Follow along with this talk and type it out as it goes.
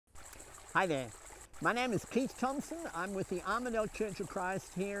Hi there, my name is Keith Thompson. I'm with the Armadale Church of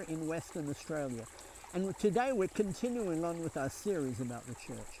Christ here in Western Australia. And today we're continuing on with our series about the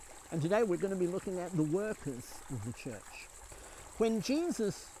church. And today we're going to be looking at the workers of the church. When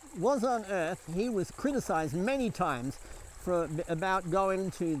Jesus was on earth, he was criticized many times about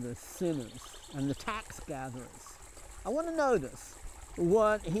going to the sinners and the tax gatherers. I want to notice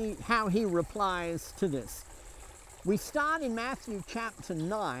how he replies to this. We start in Matthew chapter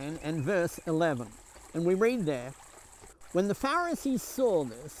 9 and verse 11, and we read there, "When the Pharisees saw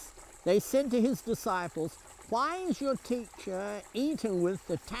this, they said to his disciples, 'Why is your teacher eating with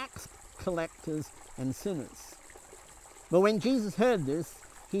the tax collectors and sinners?' But when Jesus heard this,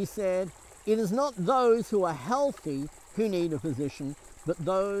 he said, 'It is not those who are healthy who need a physician, but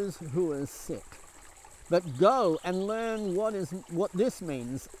those who are sick. But go and learn what this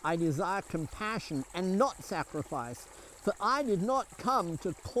means. I desire compassion and not sacrifice, for I did not come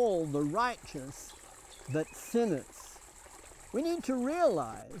to call the righteous, but sinners.'" We need to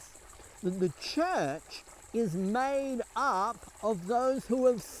realize that the church is made up of those who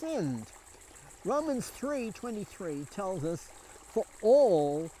have sinned. Romans 3:23 tells us, "For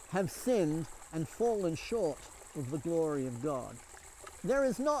all have sinned and fallen short of the glory of God." There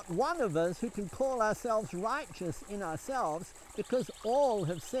is not one of us who can call ourselves righteous in ourselves, because all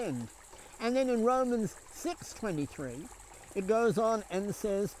have sinned. And then in Romans 6:23, it goes on and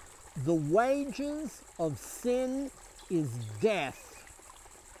says, "The wages of sin is death,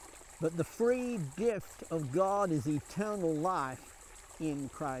 but the free gift of God is eternal life in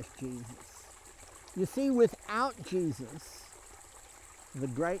Christ Jesus." You see, without Jesus, the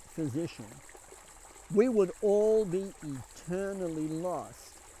great physician, we would all be eternally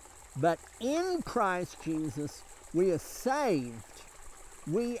lost. But in Christ Jesus, we are saved.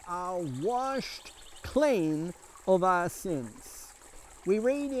 We are washed clean of our sins. We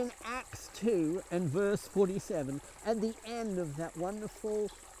read in Acts 2 and verse 47, at the end of that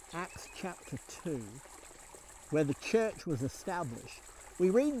wonderful Acts chapter 2, where the church was established. We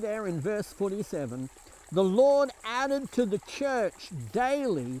read there in verse 47, "The Lord added to the church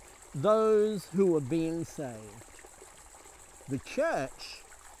daily those who were being saved." The church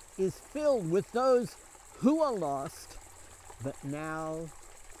is filled with those who are lost, but now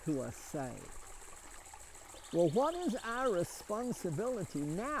who are saved. Well, what is our responsibility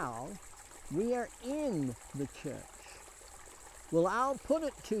now we are in the church? Well, I'll put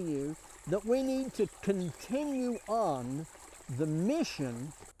it to you that we need to continue on the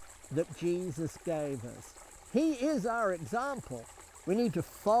mission that Jesus gave us. He is our example. We need to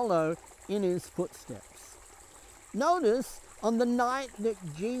follow in his footsteps. Notice on the night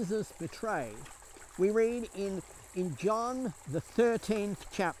that Jesus betrayed, we read in John the 13th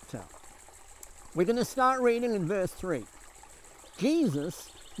chapter. We're going to start reading in verse 3.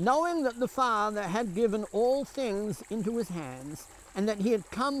 "Jesus, knowing that the Father had given all things into his hands, and that he had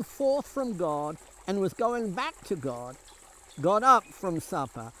come forth from God and was going back to God, got up from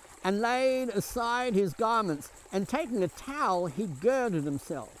supper and laid aside his garments, and taking a towel, he girded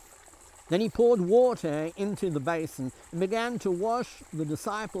himself. Then he poured water into the basin and began to wash the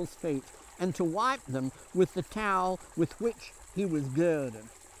disciples' feet and to wipe them with the towel with which he was girded."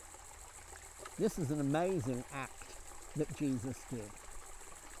 This is an amazing act that Jesus did.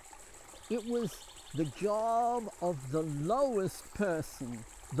 It was the job of the lowest person,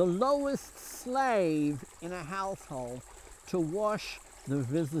 the lowest slave in a household, to wash the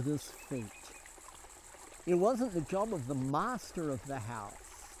visitors' feet. It wasn't the job of the master of the house,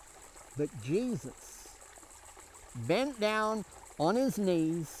 but Jesus bent down on his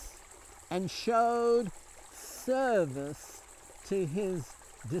knees and showed service to his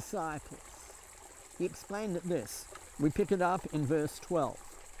disciples. He explained it this. We pick it up in verse 12.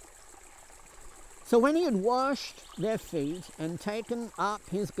 "So when he had washed their feet and taken up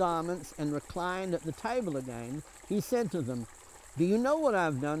his garments and reclined at the table again, he said to them, 'Do you know what I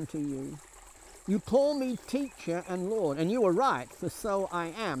have done to you? You call me teacher and Lord, and you are right, for so I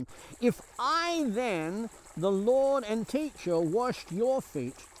am. If I then, the Lord and teacher, washed your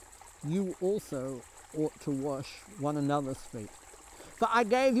feet, you also ought to wash one another's feet. For I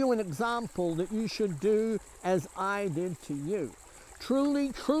gave you an example that you should do as I did to you.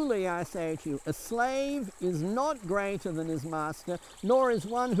 Truly, truly, I say to you, a slave is not greater than his master, nor is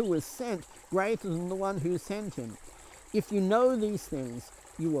one who is sent greater than the one who sent him. If you know these things,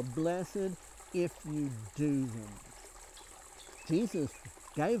 you are blessed if you do them." Jesus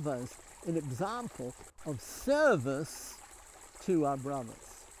gave us an example of service to our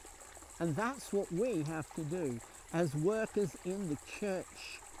brothers. And that's what we have to do as workers in the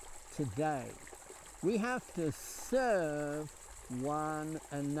church today. We have to serve one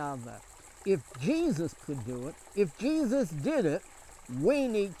another. If Jesus could do it, if Jesus did it, we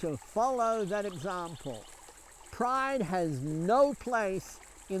need to follow that example. Pride has no place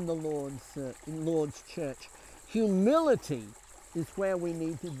in the Lord's church. Humility is where we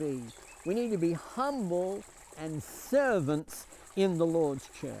need to be. We need to be humble and servants in the Lord's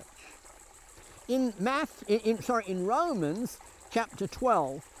church. In Romans chapter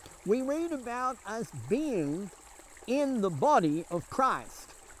 12, we read about us being in the body of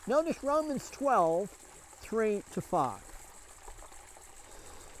Christ. Notice Romans 12, 3-5.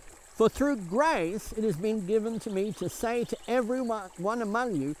 For through grace it has been given to me to say to everyone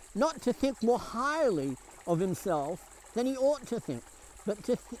among you, not to think more highly of himself than he ought to think, but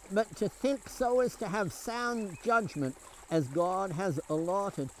to think so as to have sound judgment, as God has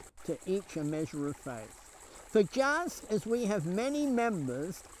allotted to each a measure of faith. For just as we have many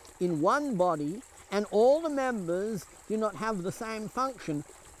members in one body, and all the members do not have the same function,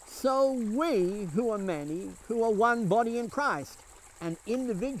 so we who are many, who are one body in Christ, and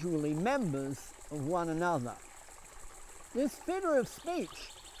individually members of one another. This figure of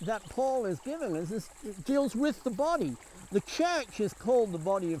speech that Paul is giving us deals with the body. The church is called the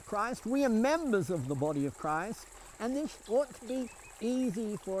body of Christ. We are members of the body of Christ, and this ought to be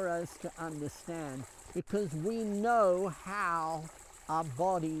easy for us to understand because we know how our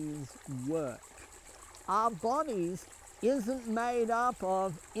bodies work. Our bodies isn't made up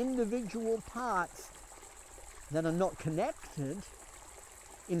of individual parts that are not connected.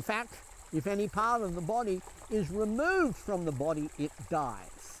 In fact, if any part of the body is removed from the body, it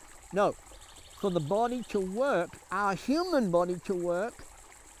dies. No, for the body to work, our human body to work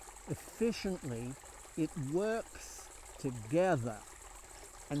efficiently, it works together.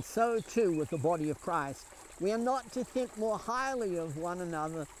 And so too with the body of Christ. We are not to think more highly of one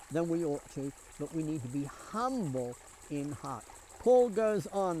another than we ought to, but we need to be humble in heart. Paul goes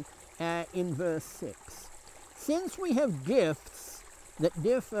on in verse 6. Since we have gifts that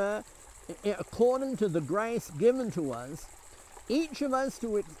differ according to the grace given to us, each of us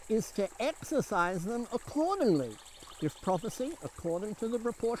is to exercise them accordingly. If prophecy, according to the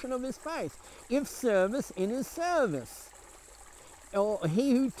proportion of his faith. If service, in his service. Or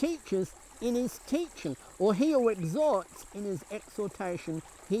he who teaches, in his teaching. Or he who exhorts, in his exhortation.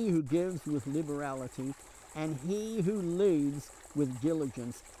 He who gives with liberality. And he who leads with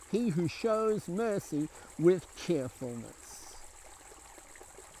diligence. He who shows mercy with cheerfulness.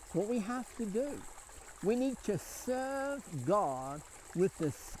 What we have to do. We need to serve God with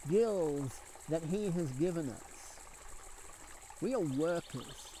the skills that he has given us. We are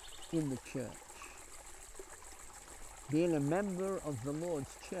workers in the church. Being a member of the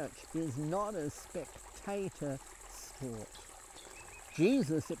Lord's church is not a spectator sport.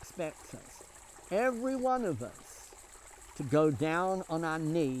 Jesus expects us, every one of us, to go down on our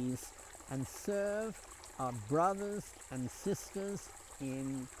knees and serve our brothers and sisters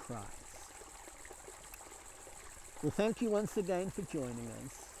in Christ. Well, thank you once again for joining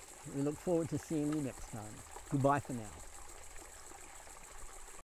us. We look forward to seeing you next time. Goodbye for now.